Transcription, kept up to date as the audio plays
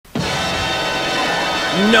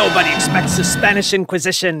Nobody expects the Spanish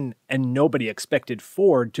Inquisition, and nobody expected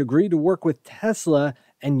Ford to agree to work with Tesla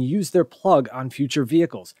and use their plug on future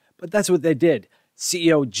vehicles. But that's what they did.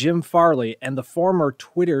 CEO Jim Farley and the former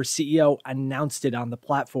Twitter CEO announced it on the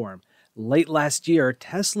platform. Late last year,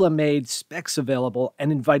 Tesla made specs available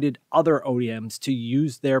and invited other OEMs to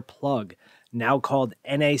use their plug, now called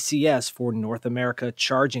NACS for North America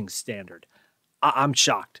Charging Standard. I'm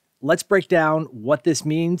shocked. Let's break down what this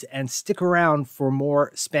means and stick around for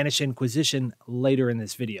more Spanish Inquisition later in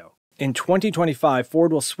this video. In 2025,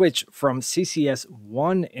 Ford will switch from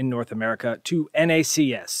CCS1 in North America to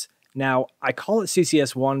NACS. Now, I call it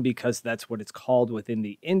CCS1 because that's what it's called within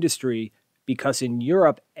the industry, because in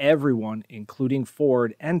Europe, everyone, including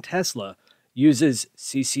Ford and Tesla, uses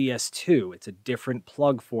CCS2. It's a different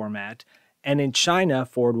plug format. And in China,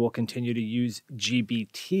 Ford will continue to use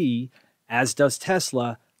GBT, as does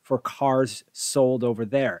Tesla, for cars sold over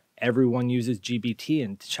there. Everyone uses GBT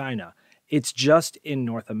in China. It's just in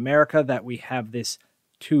North America that we have this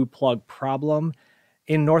two-plug problem.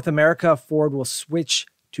 In North America, Ford will switch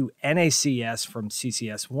to NACS from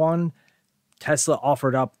CCS1. Tesla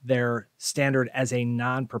offered up their standard as a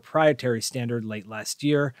non-proprietary standard late last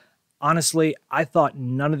year. Honestly, I thought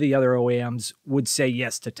none of the other OEMs would say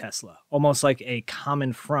yes to Tesla, almost like a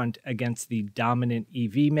common front against the dominant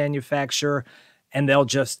EV manufacturer, and they'll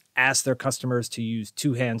just ask their customers to use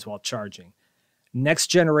two hands while charging. Next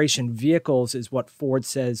generation vehicles is what Ford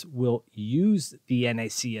says will use the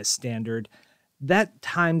NACS standard. That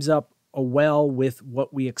times up well with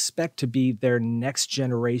what we expect to be their next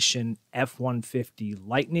generation F-150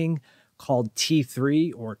 Lightning, called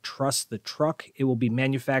T3 or Trust the Truck. It will be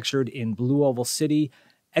manufactured in Blue Oval City.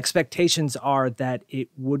 Expectations are that it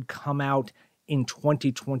would come out in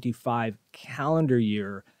 2025 calendar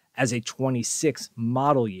year as a 26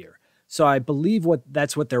 model year. So I believe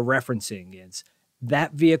that's what they're referencing is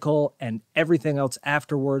that vehicle, and everything else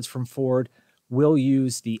afterwards from Ford will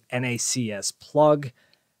use the NACS plug.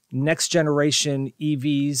 Next generation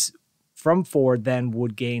EVs from Ford then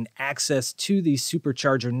would gain access to the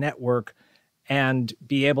supercharger network and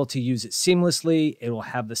be able to use it seamlessly. It will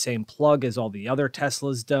have the same plug as all the other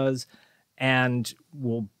Teslas does, and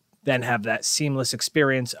will then have that seamless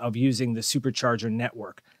experience of using the supercharger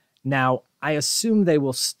network. Now, I assume they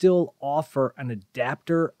will still offer an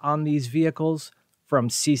adapter on these vehicles from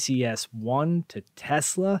CCS1 to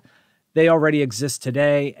Tesla. They already exist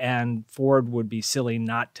today, and Ford would be silly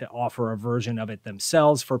not to offer a version of it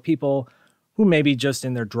themselves for people who maybe just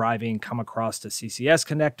in their driving come across a CCS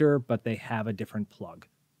connector, but they have a different plug.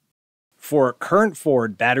 For current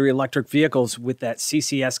Ford battery electric vehicles with that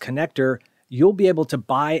CCS connector, you'll be able to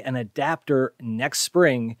buy an adapter next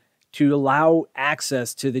spring to allow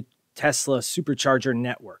access to the Tesla Supercharger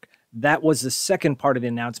network. That was the second part of the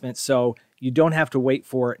announcement, so you don't have to wait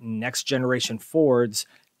for next generation Fords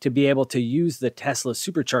to be able to use the Tesla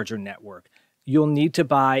Supercharger network. You'll need to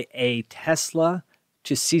buy a Tesla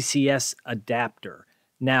to CCS adapter.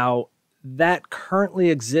 Now, that currently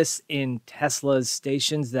exists in Tesla's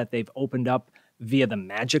stations that they've opened up via the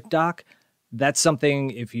Magic Dock. That's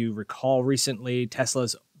something, if you recall recently,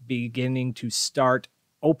 Tesla's beginning to start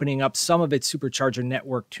opening up some of its supercharger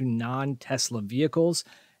network to non-Tesla vehicles.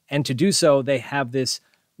 And to do so, they have this,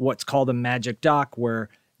 what's called a Magic Dock, where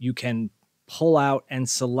you can pull out and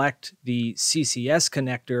select the CCS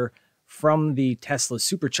connector from the Tesla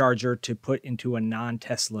supercharger to put into a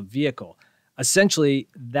non-Tesla vehicle. Essentially,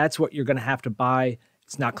 that's what you're going to have to buy.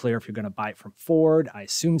 It's not clear if you're going to buy it from Ford, I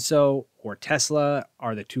assume so, or Tesla.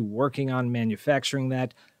 Are the two working on manufacturing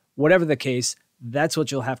that? Whatever the case, that's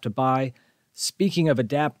what you'll have to buy. Speaking of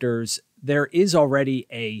adapters, there is already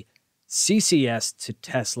a CCS to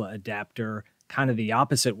Tesla adapter, kind of the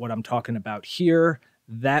opposite what I'm talking about here.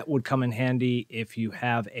 That would come in handy if you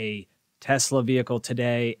have a Tesla vehicle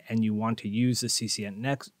today and you want to use the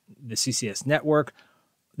CCS network.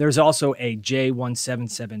 There's also a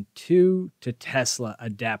J1772 to Tesla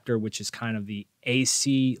adapter, which is kind of the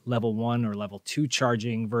AC level 1 or level 2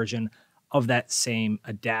 charging version of that same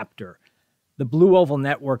adapter. The Blue Oval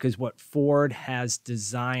network is what Ford has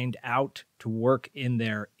designed out to work in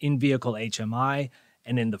their in-vehicle HMI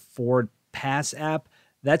and in the Ford Pass app.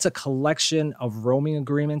 That's a collection of roaming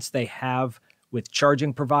agreements they have with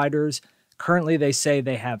charging providers. Currently, they say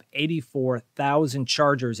they have 84,000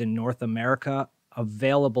 chargers in North America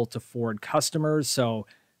available to Ford customers. So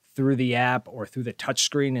through the app or through the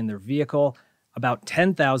touchscreen in their vehicle, about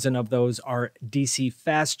 10,000 of those are DC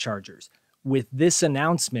fast chargers. With this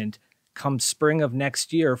announcement, come spring of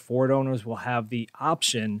next year, Ford owners will have the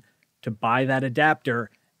option to buy that adapter,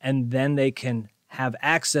 and then they can have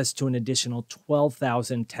access to an additional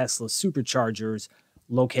 12,000 Tesla Superchargers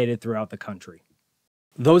located throughout the country.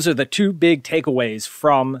 Those are the two big takeaways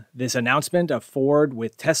from this announcement of Ford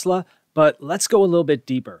with Tesla, but let's go a little bit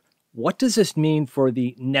deeper. What does this mean for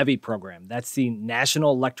the NEVI program? That's the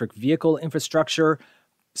National Electric Vehicle Infrastructure,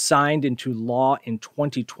 signed into law in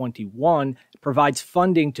 2021, provides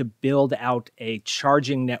funding to build out a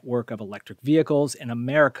charging network of electric vehicles in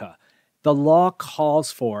America. The law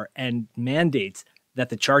calls for and mandates that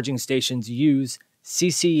the charging stations use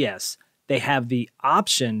CCS. They have the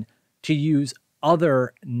option to use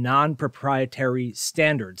other non-proprietary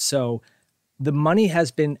standards. So the money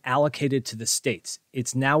has been allocated to the states.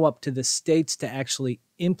 It's now up to the states to actually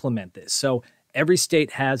implement this. So every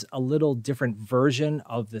state has a little different version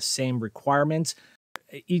of the same requirements.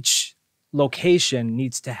 Each location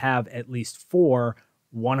needs to have at least 4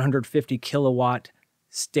 150 kilowatt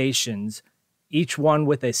stations, each one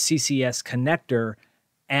with a CCS connector,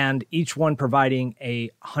 and each one providing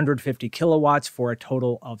 150 kilowatts for a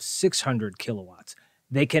total of 600 kilowatts.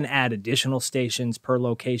 They can add additional stations per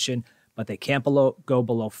location, but they can't go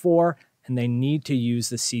below 4, and they need to use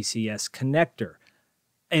the CCS connector.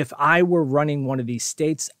 If I were running one of these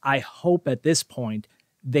states, I hope at this point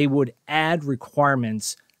they would add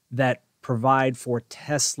requirements that provide for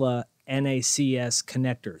Tesla NACS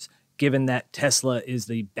connectors. Given that Tesla is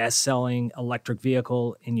the best-selling electric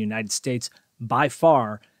vehicle in the United States by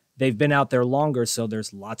far, they've been out there longer, so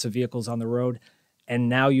there's lots of vehicles on the road. And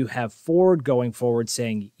now you have Ford going forward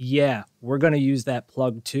saying, yeah, we're going to use that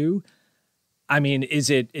plug too. I mean, is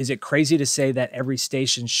it crazy to say that every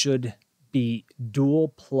station should be dual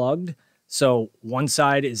plugged? So one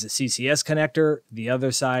side is a CCS connector, the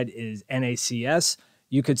other side is NACS.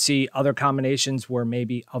 You could see other combinations where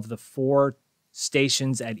maybe of the 4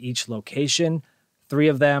 stations at each location, 3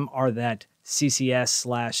 of them are that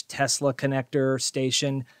CCS/Tesla connector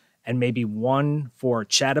station, and maybe 1 for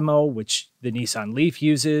CHAdeMO, which the Nissan Leaf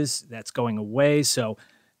uses. That's going away. So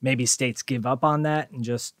maybe states give up on that and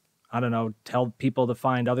just, I don't know, tell people to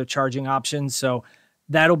find other charging options. So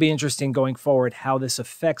that'll be interesting going forward, how this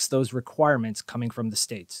affects those requirements coming from the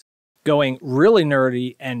states. Going really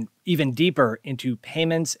nerdy and even deeper into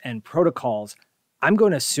payments and protocols, I'm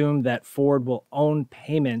going to assume that Ford will own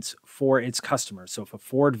payments for its customers. So if a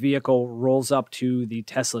Ford vehicle rolls up to the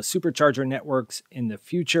Tesla Supercharger networks in the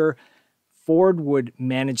future, Ford would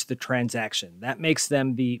manage the transaction. That makes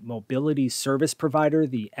them the mobility service provider,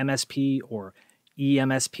 the MSP or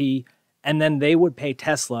EMSP, and then they would pay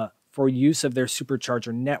Tesla for use of their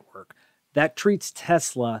supercharger network. That treats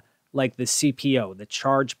Tesla like the CPO, the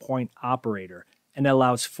charge point operator, and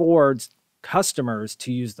allows Ford's customers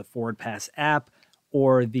to use the Ford Pass app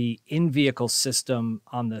or the in-vehicle system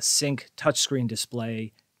on the Sync touchscreen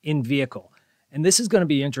display in-vehicle. And this is going to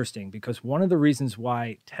be interesting because one of the reasons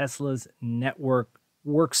why Tesla's network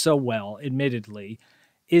works so well, admittedly,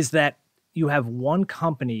 is that you have one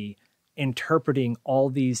company interpreting all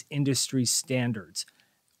these industry standards.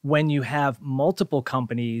 When you have multiple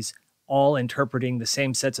companies all interpreting the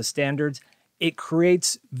same sets of standards, it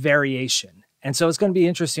creates variation. And so it's going to be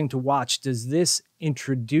interesting to watch. Does this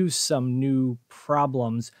introduce some new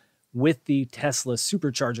problems with the Tesla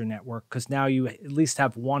Supercharger network? Because now you at least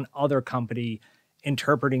have one other company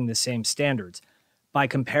interpreting the same standards. By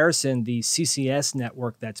comparison, the CCS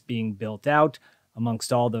network that's being built out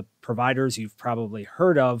amongst all the providers you've probably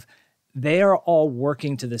heard of, they are all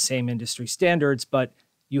working to the same industry standards, but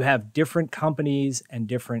you have different companies and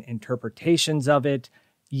different interpretations of it.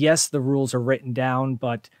 Yes, the rules are written down,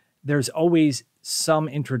 but there's always some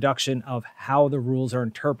introduction of how the rules are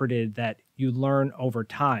interpreted that you learn over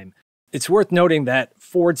time. It's worth noting that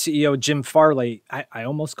Ford CEO Jim Farley, I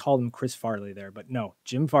almost called him Chris Farley there, but no,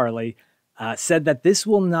 Jim Farley, said that this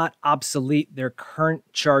will not obsolete their current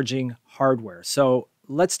charging hardware. So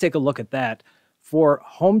let's take a look at that. For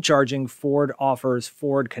home charging, Ford offers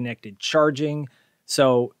Ford Connected Charging.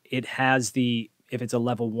 So it has if it's a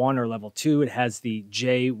level 1 or level 2, it has the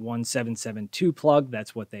J1772 plug.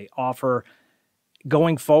 That's what they offer.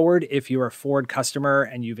 Going forward, if you're a Ford customer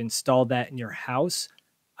and you've installed that in your house,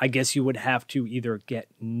 I guess you would have to either get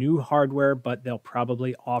new hardware, but they'll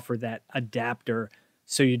probably offer that adapter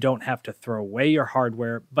so you don't have to throw away your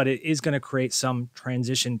hardware, but it is going to create some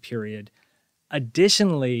transition period.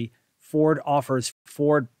 Additionally, Ford offers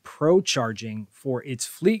Ford Pro charging for its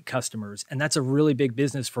fleet customers, and that's a really big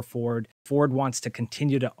business for Ford. Ford wants to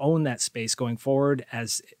continue to own that space going forward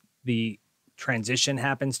as the transition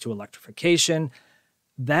happens to electrification.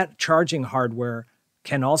 That charging hardware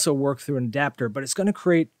can also work through an adapter, but it's going to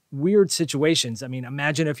create weird situations. I mean,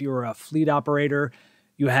 imagine if you were a fleet operator,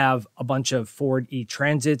 you have a bunch of Ford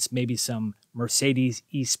e-Transits, maybe some Mercedes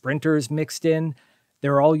e-Sprinters mixed in.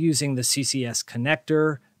 They're all using the CCS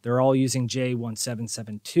connector. They're all using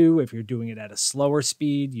J1772 if you're doing it at a slower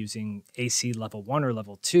speed, using AC level 1 or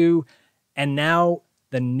level 2. And now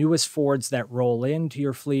the newest Fords that roll into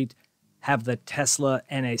your fleet have the Tesla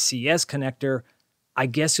NACS connector. I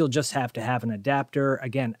guess you'll just have to have an adapter.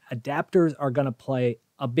 Again, adapters are going to play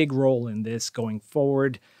a big role in this going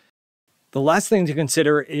forward. The last thing to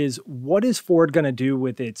consider is, what is Ford going to do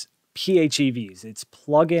with its PHEVs, its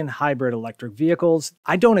plug-in hybrid electric vehicles?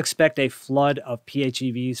 I don't expect a flood of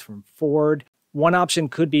PHEVs from Ford. One option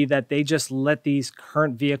could be that they just let these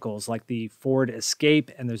current vehicles like the Ford Escape,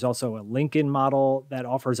 and there's also a Lincoln model that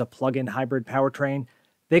offers a plug-in hybrid powertrain.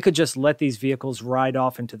 They could just let these vehicles ride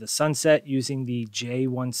off into the sunset using the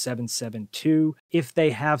J1772. If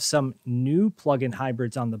they have some new plug-in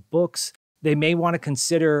hybrids on the books, they may want to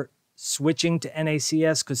consider switching to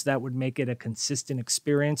NACS because that would make it a consistent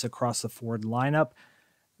experience across the Ford lineup.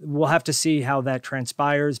 We'll have to see how that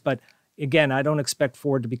transpires, but again, I don't expect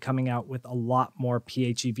Ford to be coming out with a lot more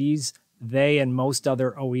PHEVs. They and most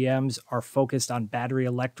other OEMs are focused on battery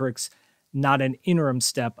electrics, not an interim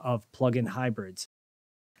step of plug-in hybrids.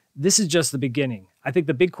 This is just the beginning. I think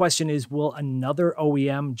the big question is, will another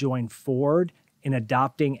OEM join Ford in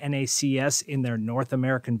adopting NACS in their North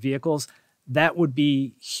American vehicles? That would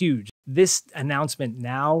be huge. This announcement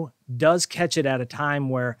now does catch it at a time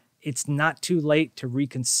where it's not too late to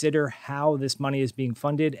reconsider how this money is being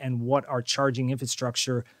funded and what our charging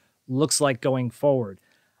infrastructure looks like going forward.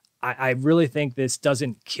 I really think this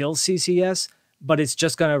doesn't kill CCS, but it's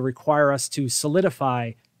just going to require us to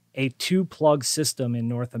solidify a two-plug system in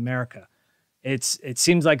North America. It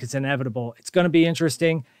seems like it's inevitable. It's going to be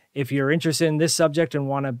interesting. If you're interested in this subject and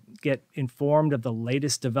want to get informed of the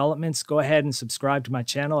latest developments, go ahead and subscribe to my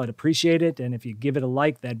channel. I'd appreciate it. And if you give it a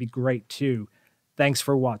like, that'd be great too. Thanks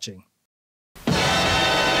for watching.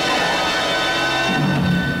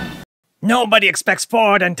 Nobody expects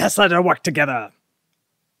Ford and Tesla to work together.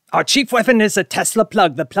 Our chief weapon is a Tesla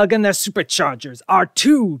plug, the plug and their superchargers. Our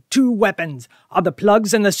two weapons are the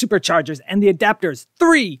plugs and the superchargers and the adapters.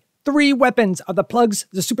 Three weapons are the plugs,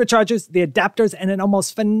 the superchargers, the adapters, and an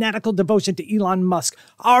almost fanatical devotion to Elon Musk.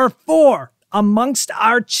 Our four amongst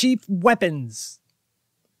our chief weapons.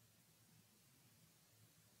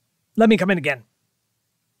 Let me come in again.